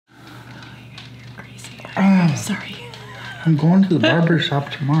Sorry. I'm going to the barber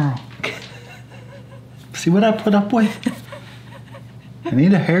shop tomorrow. See what I put up with? I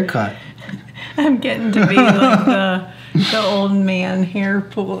need a haircut. I'm getting to be like the old man hair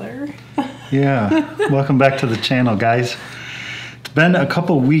puller. Yeah. Welcome back to the channel, guys. It's been a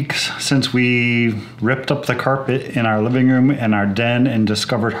couple weeks since we ripped up the carpet in our living room and our den and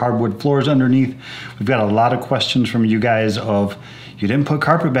discovered hardwood floors underneath. We've got a lot of questions from you guys of, you didn't put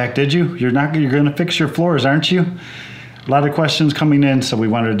carpet back, did you? You're going to fix your floors, aren't you? A lot of questions coming in, so we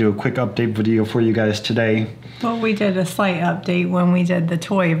wanted to do a quick update video for you guys today. Well, we did a slight update when we did the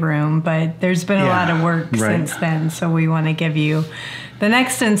toy room, but there's been a lot of work since then, so we want to give you the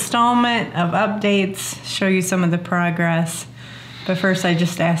next installment of updates, show you some of the progress. But first, I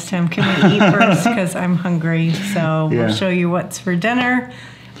just asked him, can we eat first? Because I'm hungry, so we'll show you what's for dinner.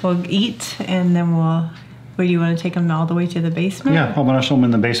 We'll eat, and then we'll... Where do you want to take them all the way to the basement? Yeah, I want to show them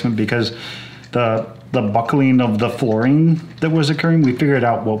in the basement because the buckling of the flooring that was occurring, we figured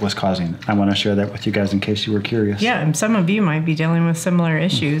out what was causing it. I want to share that with you guys in case you were curious. Yeah, and some of you might be dealing with similar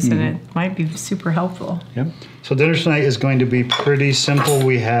issues, and it might be super helpful. Yep. So dinner tonight is going to be pretty simple.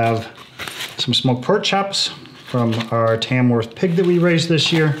 We have some smoked pork chops from our Tamworth pig that we raised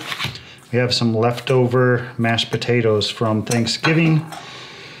this year. We have some leftover mashed potatoes from Thanksgiving.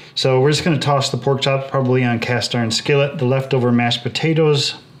 So we're just going to toss the pork chops probably on cast iron skillet. The leftover mashed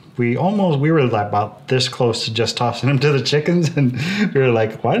potatoes, we were about this close to just tossing them to the chickens, and we were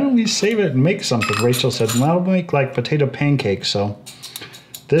like, why don't we save it and make something? Rachel said, well, we'll make like potato pancakes. So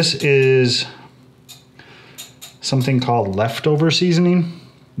this is something called leftover seasoning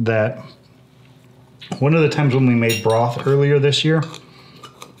that one of the times when we made broth earlier this year,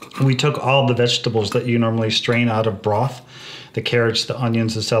 we took all the vegetables that you normally strain out of broth, the carrots, the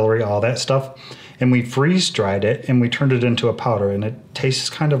onions, the celery, all that stuff, and we freeze-dried it, and we turned it into a powder, and it tastes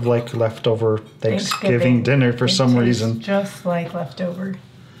kind of like leftover Thanksgiving dinner for some reason. Just like leftover.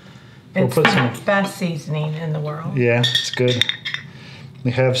 It's the best seasoning in the world. Yeah, it's good.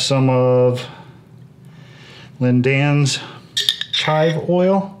 We have some of Lindan's chive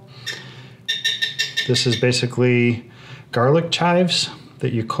oil. This is basically garlic chives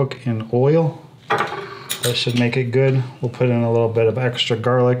that you cook in oil. That should make it good. We'll put in a little bit of extra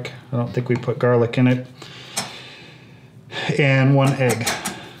garlic. I don't think we put garlic in it. And 1 egg.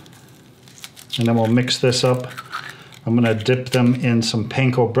 And then we'll mix this up. I'm gonna dip them in some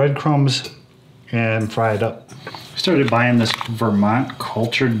panko breadcrumbs and fry it up. I started buying this Vermont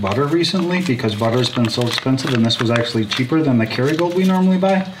cultured butter recently because butter's been so expensive, and this was actually cheaper than the Kerrygold we normally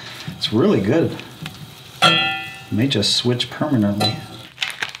buy. It's really good. I may just switch permanently.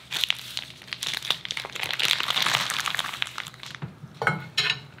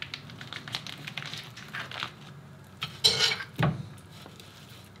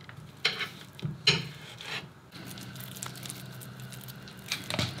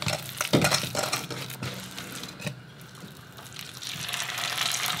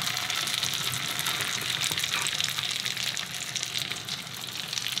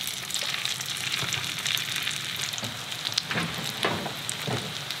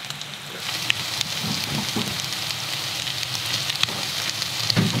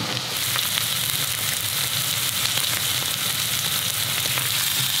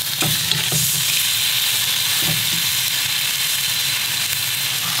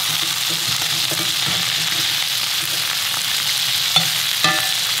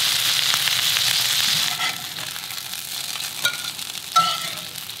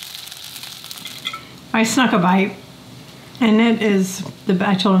 I snuck a bite, and it is,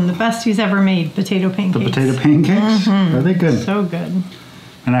 I told him, the best he's ever made, potato pancakes. The potato pancakes? Are they good? So good.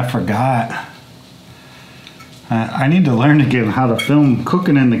 And I forgot. I need to learn how to film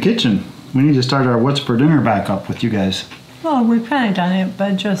cooking in the kitchen. We need to start our What's for Dinner back up with you guys. Well, we've kind of done it,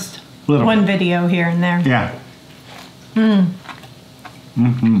 but just one video here and there. Yeah. And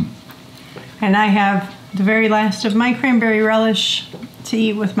I have the very last of my cranberry relish to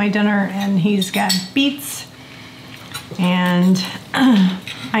eat with my dinner, and he's got beets. And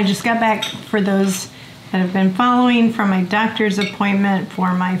I just got back, for those that have been following, from my doctor's appointment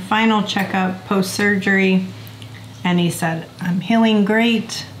for my final checkup post-surgery, and he said, I'm healing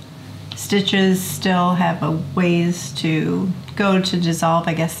great. Stitches still have a ways to go to dissolve.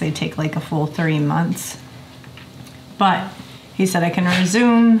 I guess they take like a full 3 months. But he said I can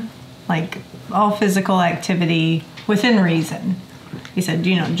resume like all physical activity within reason. He said,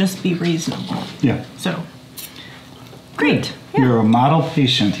 you know, just be reasonable. Yeah. So, great. Yeah. You're a model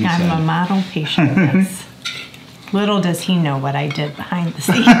patient, he said. I'm a model patient, yes. Little does he know what I did behind the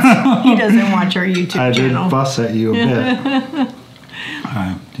scenes. He doesn't watch our YouTube channel. I did fuss at you a bit.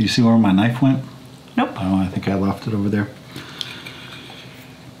 Do you see where my knife went? Nope. Oh, I think I left it over there.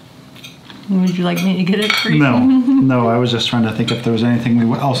 Would you like me to get it for you? No, no, I was just trying to think if there was anything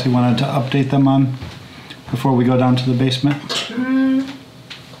else we wanted to update them on before we go down to the basement.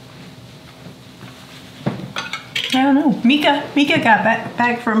 I don't know. Mika got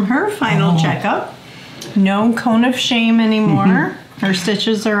back from her final checkup. No cone of shame anymore. Her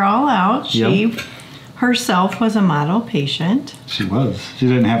stitches are all out. She herself was a model patient. She was. She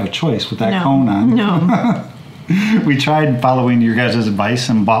didn't have a choice with that cone on. No. We tried following your guys' advice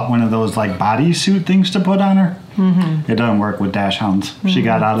and bought one of those like bodysuit things to put on her. It doesn't work with dash hounds. She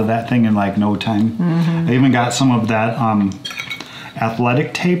got out of that thing in like no time. I even got some of that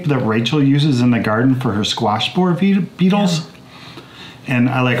athletic tape that Rachel uses in the garden for her squash borer beetles. And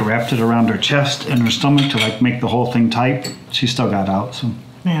I like wrapped it around her chest and her stomach to like make the whole thing tight. She still got out. So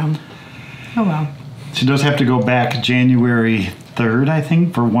Yeah. Oh well. she does have to go back January 3rd, I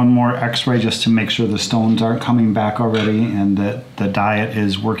think, for one more x-ray just to make sure the stones aren't coming back already and that the diet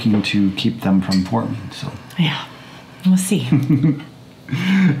is working to keep them from forming. So Yeah. We'll see.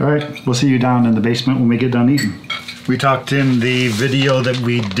 all right, we'll see you down in the basement when we get done eating. We talked in the video that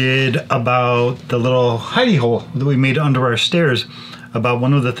we did about the little hidey hole that we made under our stairs about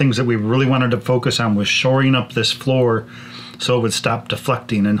one of the things that we really wanted to focus on was shoring up this floor so it would stop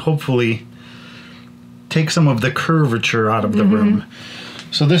deflecting and hopefully take some of the curvature out of the room.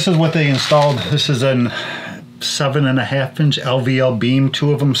 So this is what they installed. This is an 7.5-inch LVL beam,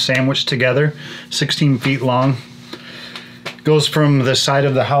 two of them sandwiched together, 16 feet long. Goes from the side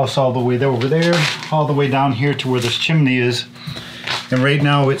of the house all the way over there, all the way down here to where this chimney is. And right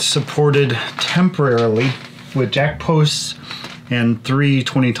now it's supported temporarily with jack posts and 3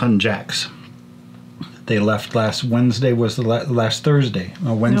 20-ton jacks. They left last Wednesday, was the last Thursday.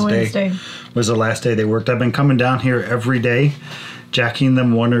 Wednesday was the last day they worked. I've been coming down here every day, jacking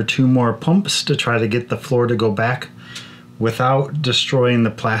them 1 or 2 more pumps to try to get the floor to go back without destroying the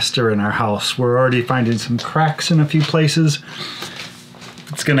plaster in our house. We're already finding some cracks in a few places.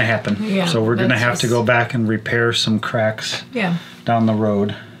 It's gonna happen. Yeah, so we're gonna have to go back and repair some cracks down the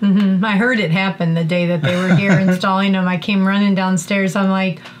road. I heard it happen the day that they were here installing them. I came running downstairs. I'm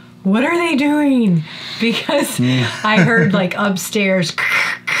like, what are they doing? Because I heard like upstairs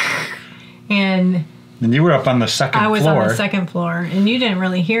and you were up on the second floor. I was on the second floor, and you didn't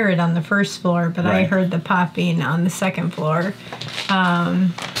really hear it on the first floor, but I heard the popping on the second floor.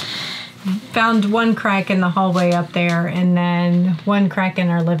 Found one crack in the hallway up there, and then one crack in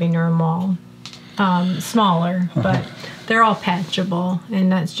our living room wall. Smaller, but they're all patchable,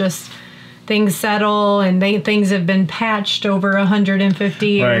 and that's just things settle, and things have been patched over 150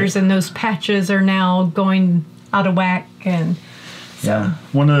 years, and those patches are now going out of whack. And so,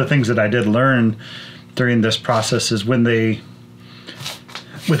 one of the things that I did learn during this process is when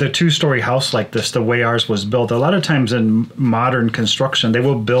with a 2-story house like this, the way ours was built, a lot of times in modern construction, they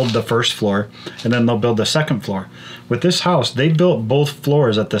will build the first floor and then they'll build the second floor. With this house, they built both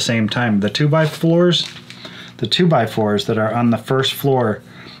floors at the same time. The 2x4s that are on the first floor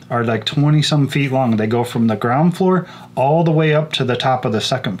are like 20-some feet long. They go from the ground floor all the way up to the top of the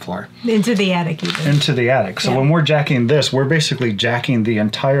second floor. Into the attic even. Into the attic. So when we're jacking this, we're basically jacking the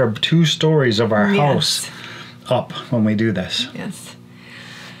entire 2 stories of our house up when we do this. Yes.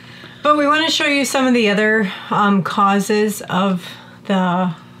 But we want to show you some of the other causes of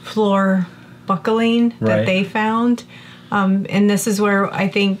the floor buckling that they found. And this is where I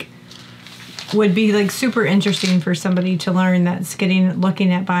think would be like super interesting for somebody to learn that's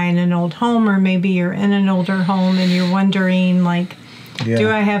looking at buying an old home, or maybe you're in an older home and you're wondering like, do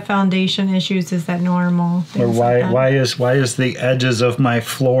I have foundation issues? Is that normal? Or why is the edges of my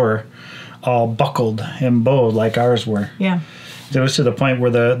floor all buckled and bowed like ours were? Yeah. It was to the point where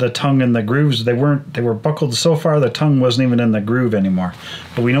the tongue and the grooves, they were buckled so far the tongue wasn't even in the groove anymore.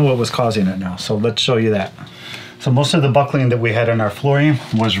 But we know what was causing it now, so let's show you that. So most of the buckling that we had in our flooring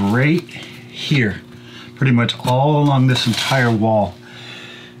was right here, pretty much all along this entire wall.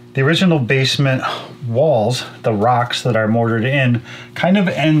 The original basement walls, the rocks that are mortared in, kind of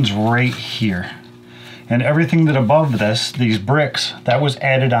ends right here. And everything that above this, these bricks, that was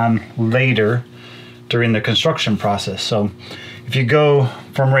added on later during the construction process. So if you go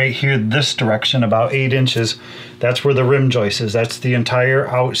from right here this direction about 8 inches, that's where the rim joist is. That's the entire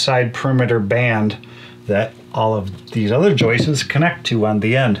outside perimeter band that all of these other joists connect to on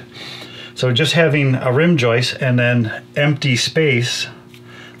the end. So just having a rim joist and then empty space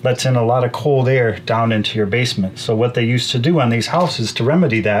lets in a lot of cold air down into your basement. So what they used to do on these houses to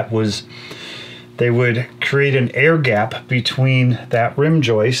remedy that was they would create an air gap between that rim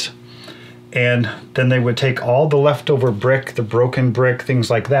joist And then they would take all the leftover brick, the broken brick, things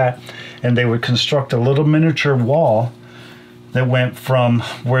like that, and they would construct a little miniature wall that went from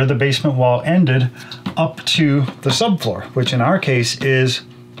where the basement wall ended up to the subfloor, which in our case is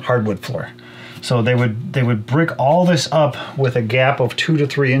hardwood floor. So they would brick all this up with a gap of 2 to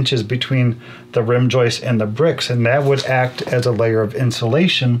 3 inches between the rim joist and the bricks, and that would act as a layer of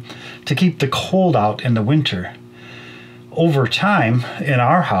insulation to keep the cold out in the winter. Over time in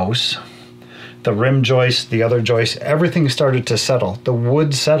our house, the rim joist, the other joists, everything started to settle. The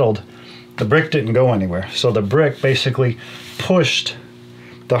wood settled. The brick didn't go anywhere. So the brick basically pushed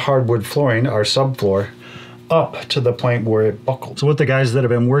the hardwood flooring, our subfloor, up to the point where it buckled. So what the guys that have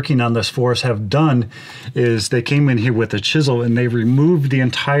been working on this for us have done is they came in here with a chisel and they removed the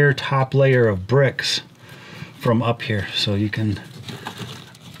entire top layer of bricks from up here. So you can,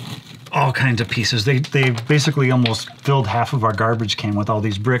 all kinds of pieces. They basically almost filled half of our garbage can with all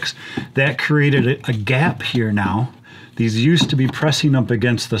these bricks. That created a gap here now. These used to be pressing up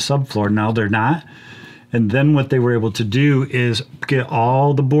against the subfloor, now they're not. And then what they were able to do is get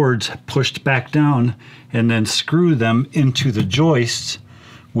all the boards pushed back down and then screw them into the joists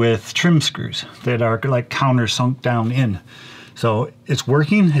with trim screws that are like countersunk down in. So it's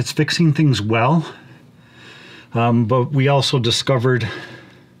working, it's fixing things well. But we also discovered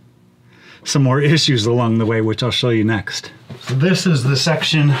some more issues along the way, which I'll show you next. So this is the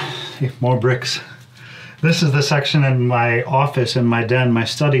section, more bricks. This is the section in my office, in my den, my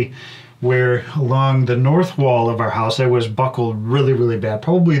study, where along the north wall of our house, it was buckled really, really bad.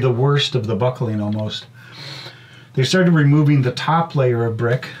 Probably the worst of the buckling almost. They started removing the top layer of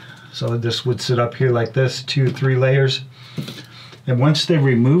brick. So this would sit up here like this, 2, 3 layers. And once they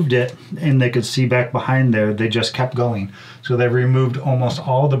removed it and they could see back behind there, they just kept going. So they removed almost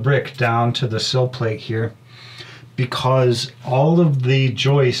all the brick down to the sill plate here because all of the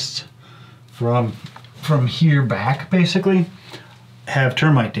joists from here back basically have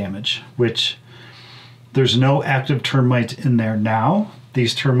termite damage, which there's no active termites in there now.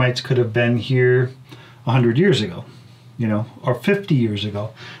 These termites could have been here 100 years ago, you know, or 50 years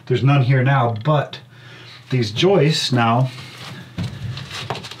ago. There's none here now, but these joists now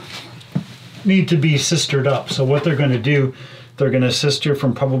need to be sistered up. So what they're going to do, they're going to sister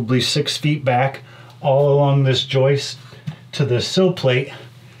from probably 6 feet back all along this joist to the sill plate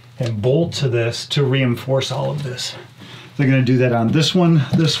and bolt to this to reinforce all of this. They're going to do that on this one,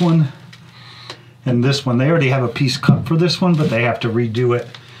 and this one. They already have a piece cut for this one, but they have to redo it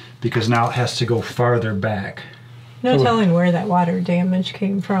because now it has to go farther back. No telling where that water damage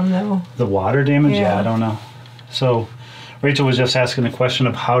came from, though. The water damage? Yeah, I don't know. So Rachel was just asking the question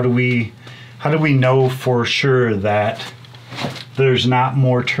of how do we know for sure that there's not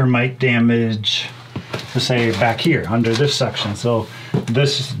more termite damage, let's say back here under this section. So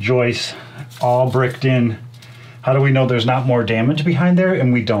this joist all bricked in. How do we know there's not more damage behind there?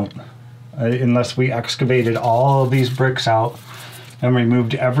 And we don't, unless we excavated all of these bricks out and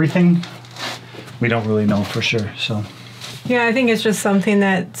removed everything. We don't really know for sure. So yeah, I think it's just something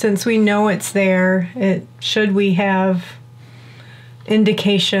that since we know it's there, should we have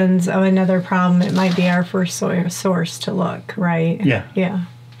indications of another problem, it might be our first source to look, right? Yeah. Yeah.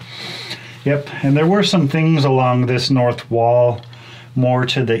 Yep. And there were some things along this north wall more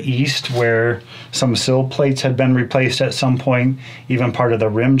to the east where some sill plates had been replaced at some point. Even part of the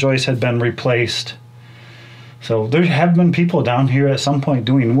rim joist had been replaced. So there have been people down here at some point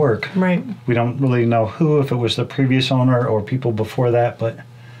doing work. Right. We don't really know who, if it was the previous owner or people before that, but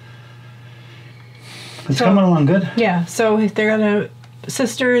it's coming along good. Yeah, so if they're going to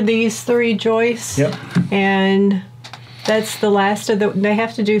sister these 3 joists. Yep. And that's the last of they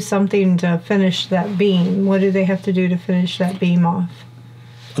have to do something to finish that beam. What do they have to do to finish that beam off?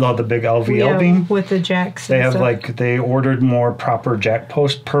 Oh, the big LVL beam? With the jacks They and have stuff. they ordered more proper jack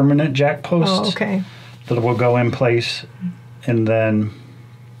posts, permanent jack posts. Oh, okay. That will go in place, and then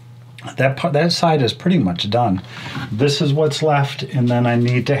that side is pretty much done. This is what's left, and then I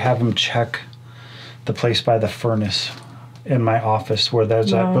need to have them check the place by the furnace in my office where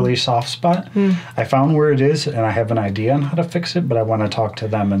there's that really soft spot. I found where it is, and I have an idea on how to fix it, but I want to talk to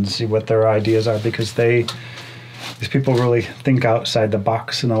them and see what their ideas are because these people really think outside the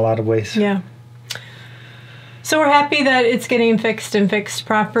box in a lot of ways. Yeah. So we're happy that it's getting fixed and fixed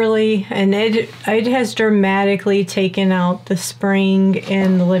properly, and it has dramatically taken out the spring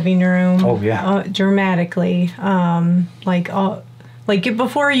in the living room. Oh yeah, dramatically. Like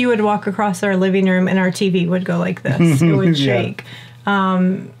before, you would walk across our living room and our TV would go like this. It would shake,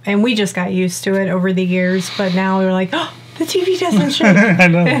 and we just got used to it over the years. But now we're like, oh, the TV doesn't shake. I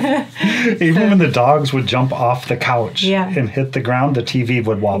know. Even when the dogs would jump off the couch Yeah. and hit the ground, the TV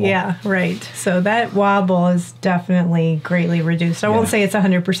would wobble. Yeah, right. So that wobble is definitely greatly reduced. I won't say it's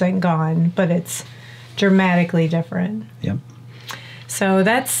 100% gone, but it's dramatically different. Yep. So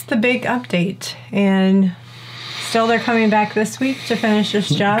that's the big update. And still they're coming back this week to finish this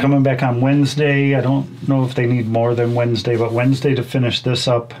job? Coming back on Wednesday. I don't know if they need more than Wednesday, but Wednesday to finish this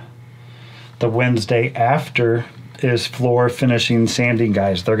up. The Wednesday after is floor finishing sanding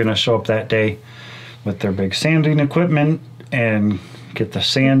guys. They're going to show up that day with their big sanding equipment and get the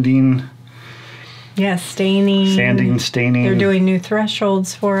sanding. Yeah, staining. Staining. They're doing new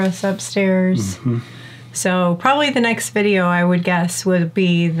thresholds for us upstairs. Mm-hmm. So probably the next video, I would guess, would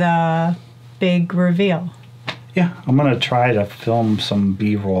be the big reveal. Yeah, I'm gonna try to film some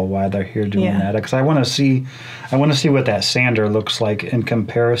B-roll while they're here doing that, because I want to see what that sander looks like in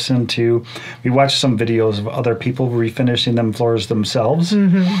comparison to. We watched some videos of other people refinishing them floors themselves.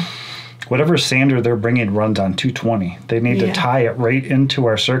 Mm-hmm. Whatever sander they're bringing runs on 220. They need to tie it right into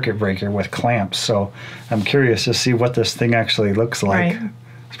our circuit breaker with clamps. So I'm curious to see what this thing actually looks like. Right.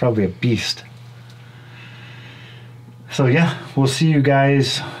 It's probably a beast. So yeah, we'll see you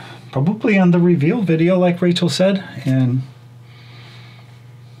guys probably on the reveal video, like Rachel said. And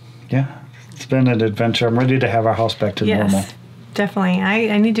yeah, it's been an adventure. I'm ready to have our house back to normal. Definitely.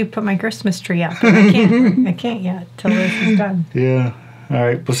 I need to put my Christmas tree up, but I can't. I can't yet till this is done. Yeah. All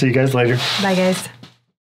right. We'll see you guys later. Bye, guys.